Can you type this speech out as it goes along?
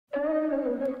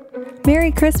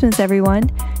Merry Christmas,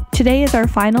 everyone! Today is our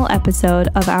final episode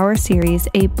of our series,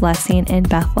 A Blessing in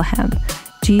Bethlehem.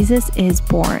 Jesus is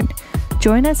born.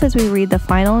 Join us as we read the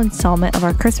final installment of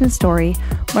our Christmas story,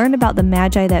 learn about the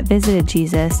Magi that visited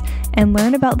Jesus, and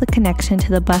learn about the connection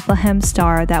to the Bethlehem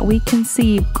star that we can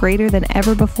see greater than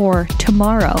ever before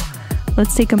tomorrow.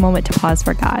 Let's take a moment to pause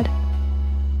for God.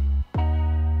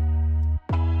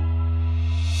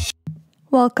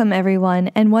 Welcome, everyone,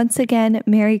 and once again,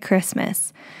 Merry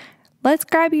Christmas. Let's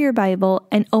grab your Bible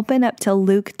and open up to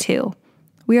Luke 2.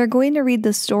 We are going to read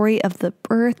the story of the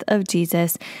birth of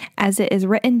Jesus as it is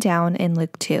written down in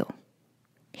Luke 2.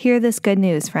 Hear this good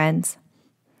news, friends.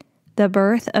 The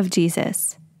birth of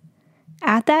Jesus.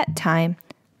 At that time,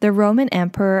 the Roman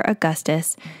Emperor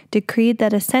Augustus decreed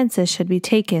that a census should be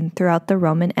taken throughout the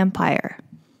Roman Empire.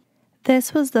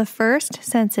 This was the first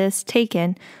census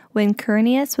taken when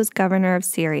Quirinius was governor of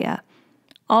Syria.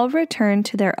 All returned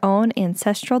to their own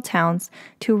ancestral towns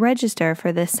to register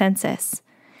for this census.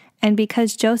 And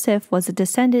because Joseph was a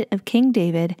descendant of King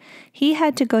David, he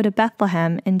had to go to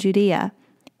Bethlehem in Judea,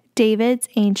 David's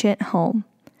ancient home.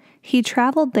 He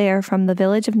traveled there from the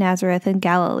village of Nazareth in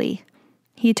Galilee.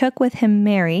 He took with him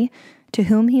Mary, to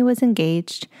whom he was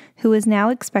engaged, who was now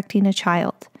expecting a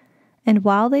child. And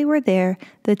while they were there,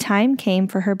 the time came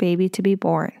for her baby to be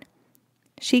born.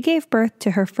 She gave birth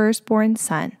to her firstborn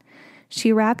son.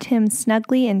 She wrapped him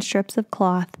snugly in strips of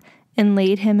cloth and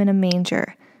laid him in a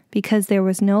manger, because there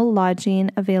was no lodging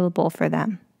available for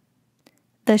them.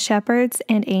 The shepherds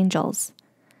and angels.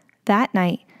 That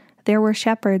night, there were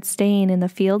shepherds staying in the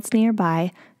fields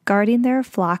nearby, guarding their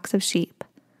flocks of sheep.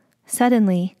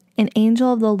 Suddenly, an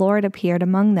angel of the Lord appeared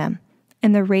among them,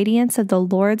 and the radiance of the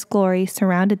Lord's glory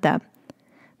surrounded them.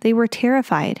 They were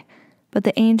terrified, but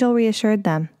the angel reassured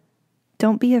them.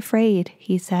 "Don't be afraid,"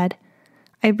 he said.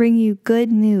 "I bring you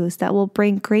good news that will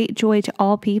bring great joy to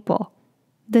all people.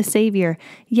 The Savior,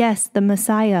 yes, the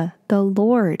Messiah, the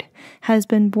Lord, has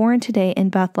been born today in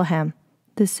Bethlehem,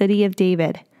 the city of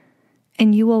David.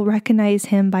 And you will recognize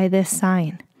him by this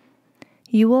sign.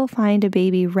 You will find a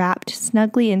baby wrapped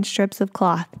snugly in strips of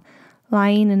cloth,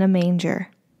 lying in a manger."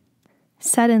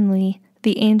 Suddenly,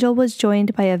 the angel was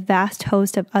joined by a vast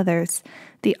host of others,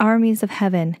 the armies of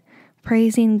heaven,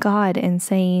 praising God and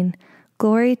saying,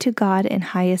 "Glory to God in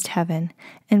highest heaven,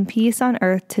 and peace on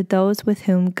earth to those with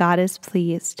whom God is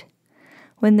pleased."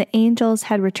 When the angels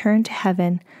had returned to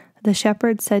heaven, the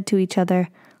shepherds said to each other,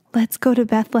 "Let's go to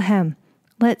Bethlehem.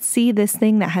 Let's see this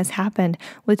thing that has happened,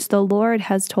 which the Lord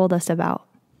has told us about."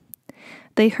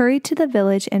 They hurried to the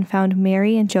village and found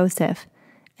Mary and Joseph,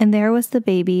 and there was the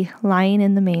baby lying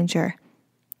in the manger.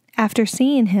 After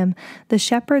seeing him, the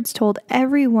shepherds told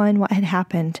everyone what had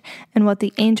happened and what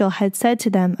the angel had said to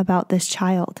them about this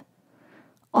child.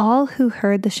 All who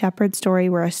heard the shepherd's story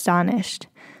were astonished,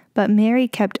 but Mary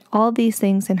kept all these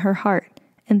things in her heart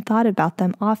and thought about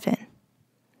them often.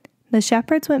 The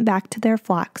shepherds went back to their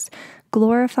flocks,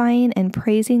 glorifying and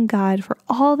praising God for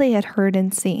all they had heard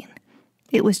and seen.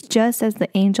 It was just as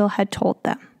the angel had told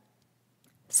them.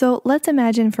 So let's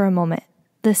imagine for a moment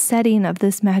the setting of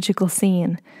this magical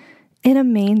scene. In a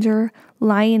manger,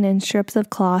 lying in strips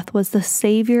of cloth, was the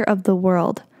Savior of the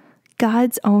world,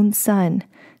 God's own Son,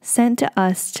 sent to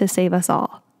us to save us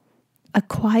all. A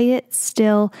quiet,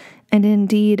 still, and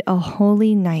indeed a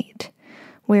holy night,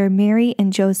 where Mary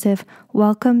and Joseph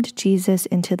welcomed Jesus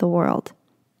into the world.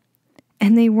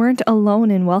 And they weren't alone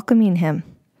in welcoming him.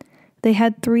 They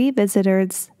had 3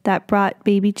 visitors that brought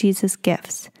baby Jesus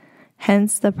gifts,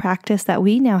 hence the practice that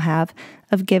we now have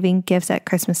of giving gifts at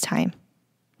Christmas time.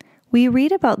 We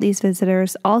read about these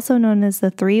visitors, also known as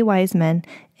the 3 wise men,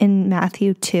 in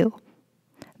Matthew 2.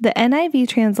 The NIV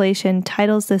translation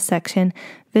titles this section,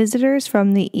 Visitors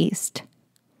from the East.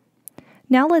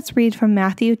 Now let's read from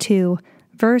Matthew 2,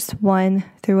 verse 1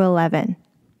 through 11.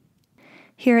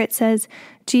 Here it says,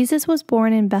 Jesus was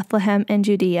born in Bethlehem in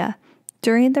Judea,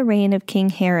 during the reign of King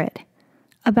Herod.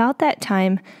 About that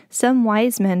time, some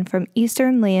wise men from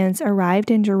eastern lands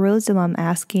arrived in Jerusalem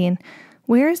asking,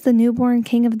 "Where is the newborn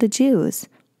King of the Jews?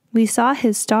 We saw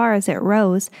his star as it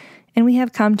rose, and we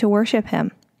have come to worship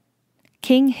him."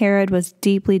 King Herod was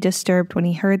deeply disturbed when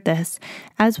he heard this,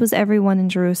 as was everyone in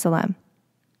Jerusalem.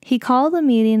 He called a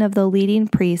meeting of the leading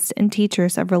priests and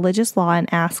teachers of religious law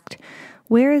and asked,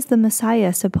 "Where is the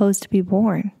Messiah supposed to be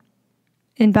born?"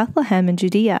 "In Bethlehem in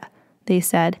Judea," they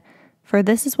said, for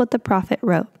this is what the prophet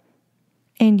wrote.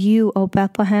 "And you, O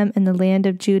Bethlehem in the land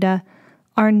of Judah,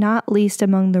 are not least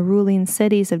among the ruling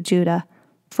cities of Judah,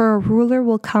 for a ruler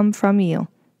will come from you,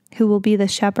 who will be the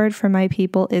shepherd for my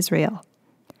people Israel."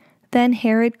 Then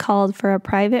Herod called for a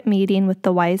private meeting with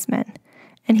the wise men,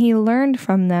 and he learned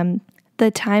from them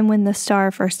the time when the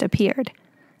star first appeared.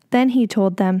 Then he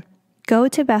told them, "Go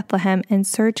to Bethlehem and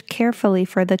search carefully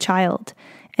for the child.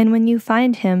 And when you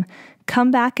find him,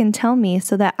 come back and tell me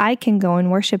so that I can go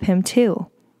and worship him too."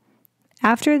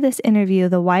 After this interview,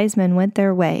 the wise men went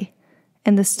their way,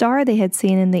 and the star they had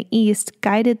seen in the east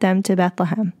guided them to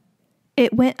Bethlehem.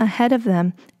 It went ahead of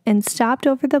them and stopped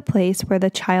over the place where the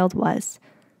child was.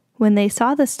 When they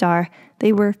saw the star,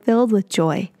 they were filled with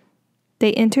joy.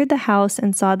 They entered the house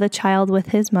and saw the child with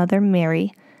his mother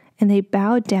Mary, and they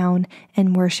bowed down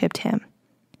and worshipped him.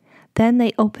 Then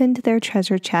they opened their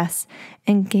treasure chests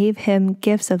and gave him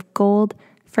gifts of gold,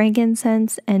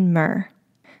 frankincense, and myrrh.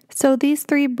 So these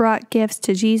three brought gifts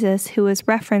to Jesus, who is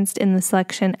referenced in the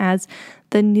selection as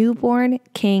the newborn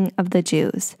King of the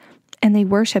Jews, and they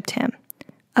worshipped him.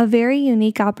 A very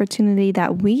unique opportunity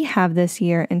that we have this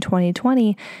year in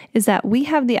 2020 is that we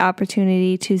have the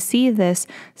opportunity to see this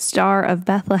Star of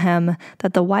Bethlehem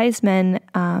that the wise men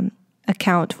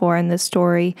account for in this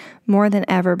story more than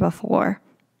ever before.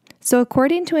 So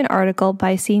according to an article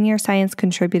by senior science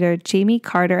contributor Jamie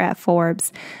Carter at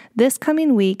Forbes, this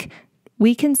coming week,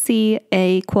 we can see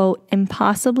a, quote,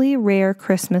 impossibly rare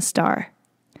Christmas star.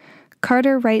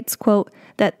 Carter writes, quote,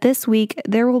 that this week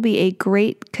there will be a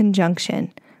great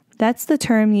conjunction. That's the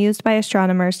term used by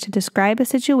astronomers to describe a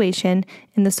situation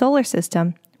in the solar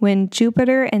system when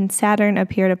Jupiter and Saturn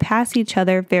appear to pass each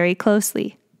other very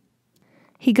closely.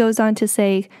 He goes on to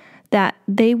say that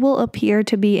they will appear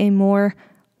to be a more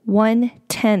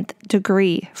 1/10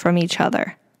 degree from each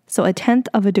other. So 1/10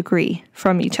 of a degree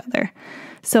from each other.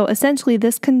 So essentially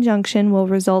this conjunction will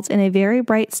result in a very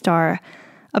bright star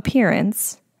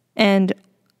appearance, and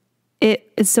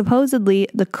it is supposedly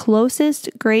the closest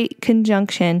great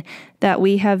conjunction that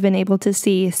we have been able to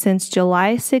see since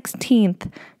July 16th,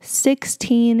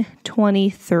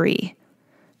 1623.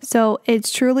 So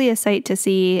it's truly a sight to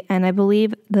see, and I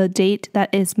believe the date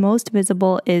that is most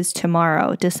visible is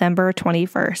tomorrow, December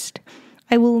 21st.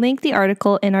 I will link the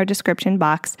article in our description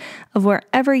box of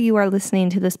wherever you are listening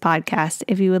to this podcast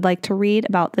if you would like to read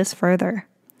about this further.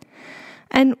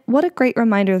 And what a great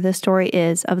reminder this story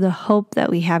is of the hope that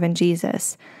we have in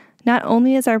Jesus, not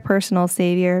only as our personal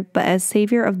Savior, but as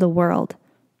Savior of the world.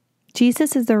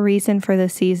 Jesus is the reason for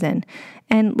this season.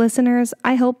 And listeners,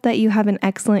 I hope that you have an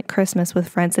excellent Christmas with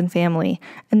friends and family,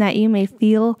 and that you may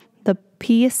feel the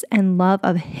peace and love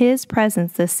of His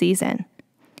presence this season.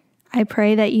 I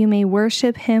pray that you may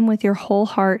worship Him with your whole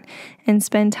heart and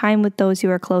spend time with those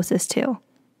you are closest to.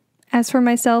 As for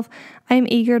myself, I am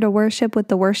eager to worship with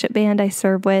the worship band I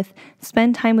serve with,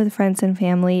 spend time with friends and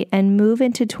family, and move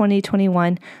into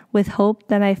 2021 with hope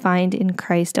that I find in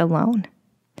Christ alone.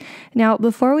 Now,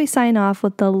 before we sign off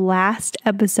with the last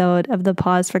episode of the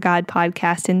Pause for God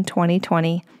podcast in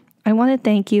 2020, I want to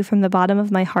thank you from the bottom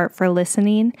of my heart for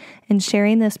listening and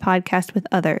sharing this podcast with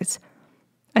others.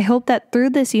 I hope that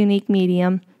through this unique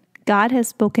medium, God has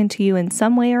spoken to you in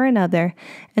some way or another,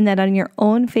 and that on your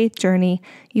own faith journey,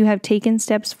 you have taken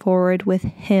steps forward with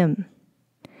Him.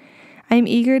 I am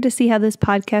eager to see how this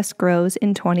podcast grows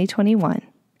in 2021.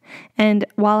 And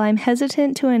while I'm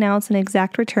hesitant to announce an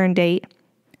exact return date,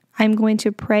 I'm going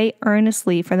to pray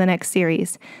earnestly for the next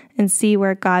series and see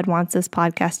where God wants this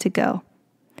podcast to go.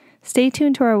 Stay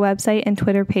tuned to our website and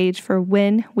Twitter page for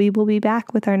when we will be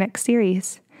back with our next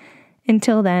series.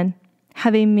 Until then,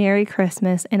 have a Merry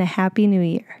Christmas and a Happy New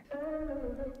Year.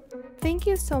 Thank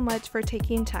you so much for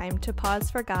taking time to pause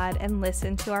for God and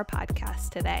listen to our podcast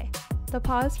today. The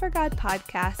Pause for God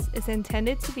podcast is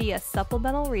intended to be a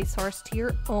supplemental resource to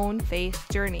your own faith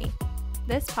journey.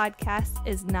 This podcast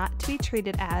is not to be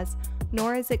treated as,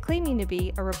 nor is it claiming to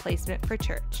be, a replacement for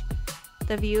church.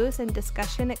 The views and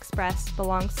discussion expressed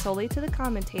belong solely to the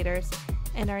commentators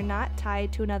and are not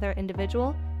tied to another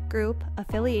individual, group,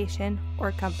 affiliation,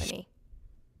 or company.